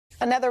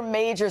Another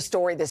major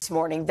story this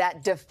morning,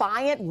 that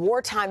defiant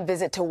wartime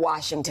visit to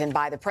Washington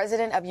by the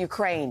president of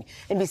Ukraine.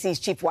 NBC's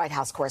chief White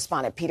House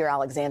correspondent Peter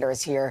Alexander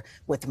is here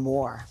with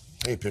more.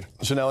 Hey, Peter.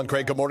 Janelle and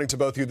Craig, good morning to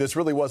both of you. This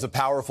really was a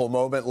powerful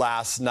moment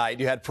last night.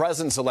 You had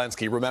President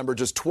Zelenskyy, remember,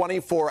 just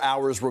 24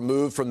 hours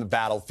removed from the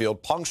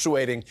battlefield,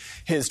 punctuating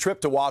his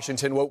trip to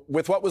Washington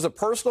with what was a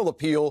personal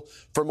appeal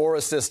for more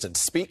assistance,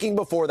 speaking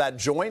before that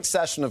joint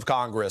session of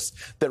Congress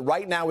that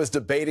right now is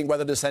debating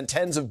whether to send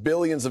tens of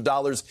billions of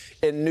dollars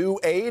in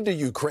new aid to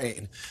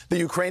Ukraine. The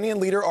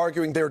Ukrainian leader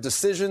arguing their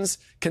decisions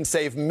can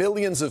save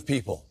millions of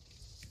people.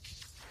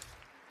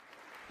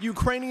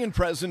 Ukrainian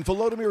President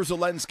Volodymyr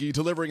Zelenskyy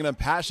delivering an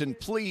impassioned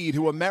plea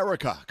to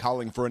America,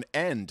 calling for an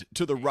end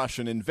to the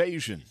Russian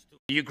invasion.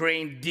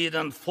 Ukraine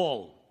didn't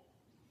fall.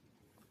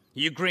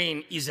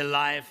 Ukraine is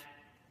alive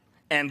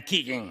and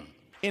kicking.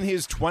 In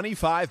his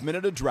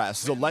 25-minute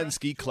address,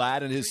 Zelenskyy,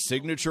 clad in his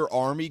signature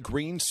army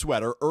green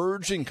sweater,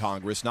 urging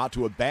Congress not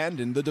to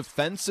abandon the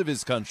defense of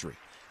his country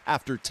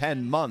after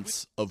 10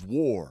 months of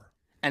war.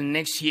 And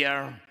next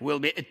year will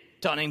be a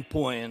turning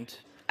point.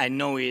 I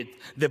know it,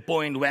 the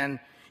point when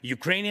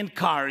Ukrainian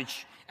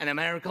courage and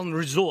American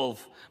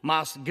resolve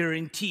must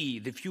guarantee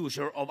the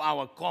future of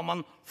our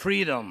common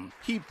freedom.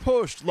 He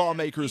pushed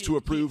lawmakers to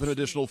approve an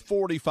additional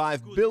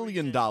 $45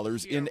 billion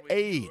in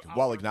aid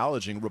while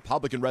acknowledging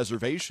Republican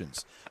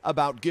reservations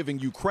about giving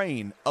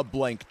Ukraine a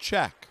blank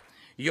check.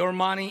 Your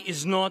money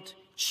is not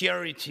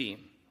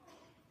charity.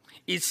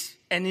 It's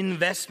an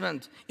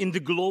investment in the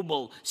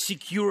global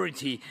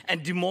security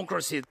and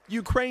democracy.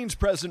 Ukraine's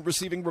president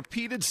receiving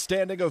repeated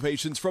standing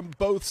ovations from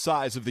both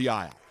sides of the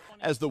aisle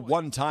as the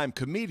one-time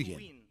comedian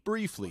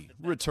briefly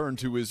returned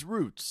to his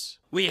roots.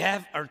 We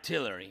have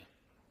artillery.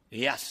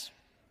 Yes.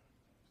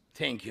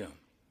 Thank you.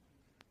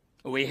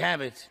 We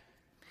have it.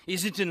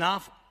 Is it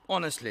enough?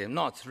 Honestly,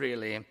 not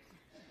really.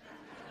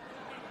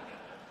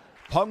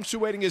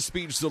 Punctuating his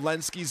speech,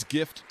 Zelenskyy's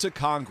gift to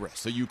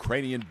Congress, a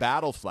Ukrainian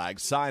battle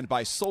flag signed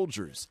by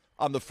soldiers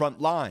on the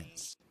front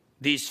lines.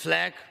 This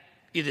flag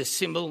is a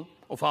symbol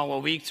of our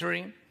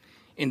victory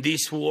in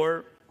this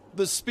war.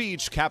 The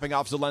speech capping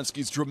off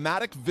Zelenskyy's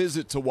dramatic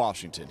visit to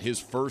Washington, his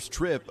first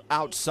trip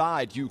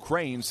outside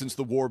Ukraine since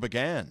the war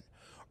began.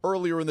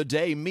 Earlier in the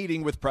day,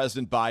 meeting with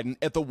President Biden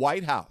at the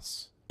White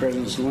House.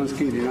 President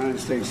Zelenskyy, the United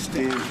States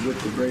stands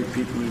with the brave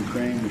people of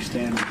Ukraine. We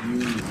stand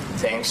with you.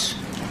 Thanks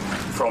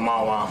from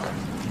our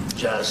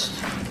just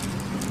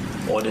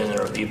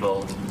ordinary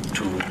people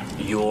to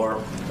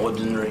your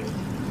ordinary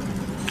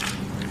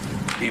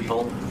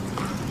people,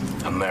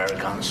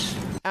 Americans.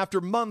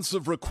 After months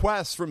of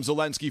requests from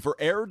Zelenskyy for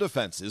air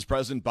defenses,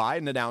 President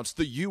Biden announced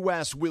the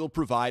U.S. will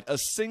provide a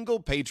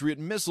single Patriot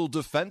missile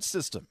defense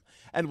system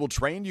and will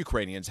train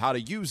Ukrainians how to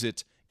use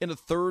it in a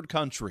third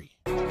country.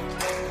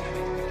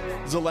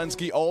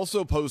 Zelenskyy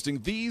also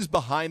posting these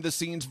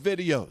behind-the-scenes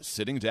videos,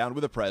 sitting down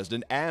with the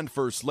president and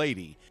first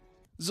lady.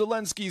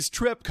 Zelenskyy's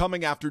trip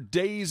coming after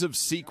days of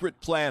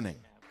secret planning,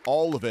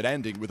 all of it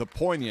ending with a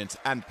poignant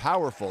and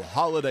powerful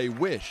holiday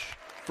wish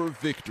for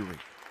victory.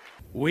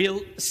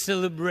 We'll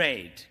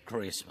celebrate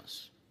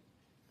Christmas.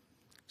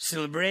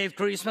 Celebrate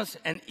Christmas,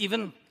 and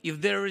even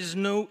if there is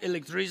no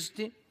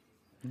electricity,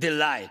 the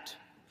light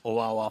of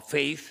our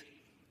faith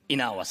in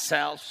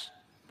ourselves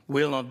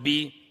will not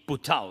be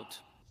put out.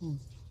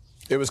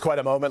 It was quite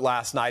a moment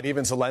last night.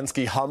 Even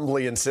Zelenskyy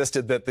humbly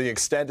insisted that the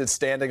extended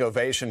standing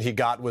ovation he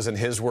got was, in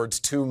his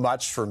words, too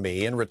much for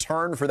me. In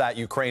return for that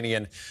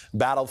Ukrainian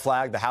battle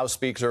flag, the House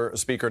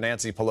Speaker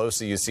Nancy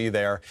Pelosi, you see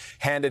there,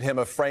 handed him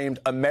a framed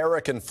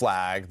American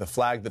flag, the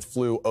flag that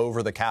flew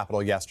over the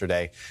Capitol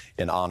yesterday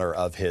in honor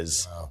of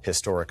his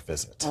historic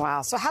visit.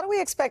 Wow. So how do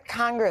we expect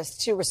Congress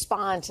to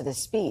respond to this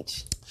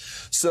speech?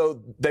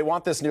 So they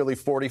want this nearly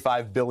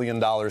 $45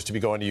 billion to be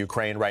going to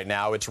Ukraine right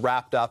now. It's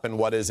wrapped up in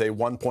what is a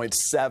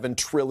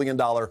 $1.7 trillion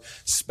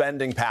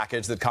spending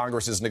package that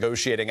Congress is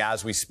negotiating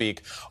as we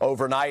speak.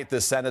 Overnight, the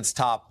Senate's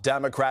top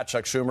Democrat,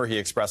 Chuck Schumer, he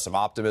expressed some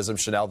optimism,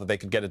 Chanel, that they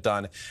could get it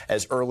done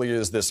as early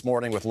as this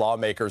morning, with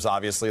lawmakers,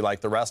 obviously,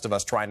 like the rest of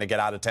us, trying to get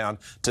out of town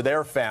to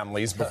their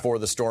families before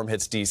the storm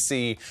hits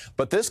D.C.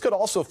 But this could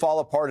also fall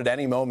apart at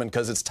any moment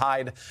because it's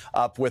tied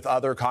up with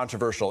other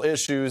controversial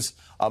issues,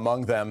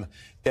 among them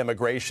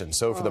immigration.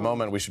 So for the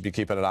moment, we should be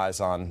keeping an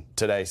eyes on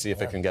today, see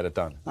if it can get it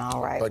done.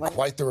 All right. But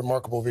quite the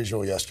remarkable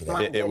visual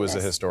yesterday. It was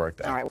a historic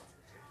day. All right.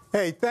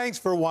 Hey, thanks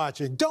for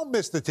watching. Don't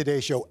miss the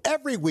Today Show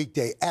every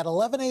weekday at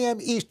 11 a.m.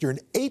 Eastern,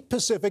 8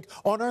 Pacific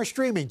on our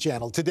streaming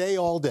channel, Today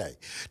All Day.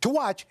 To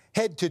watch,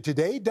 head to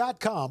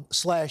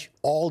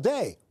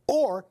today.com/allday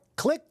or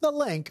click the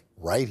link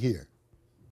right here.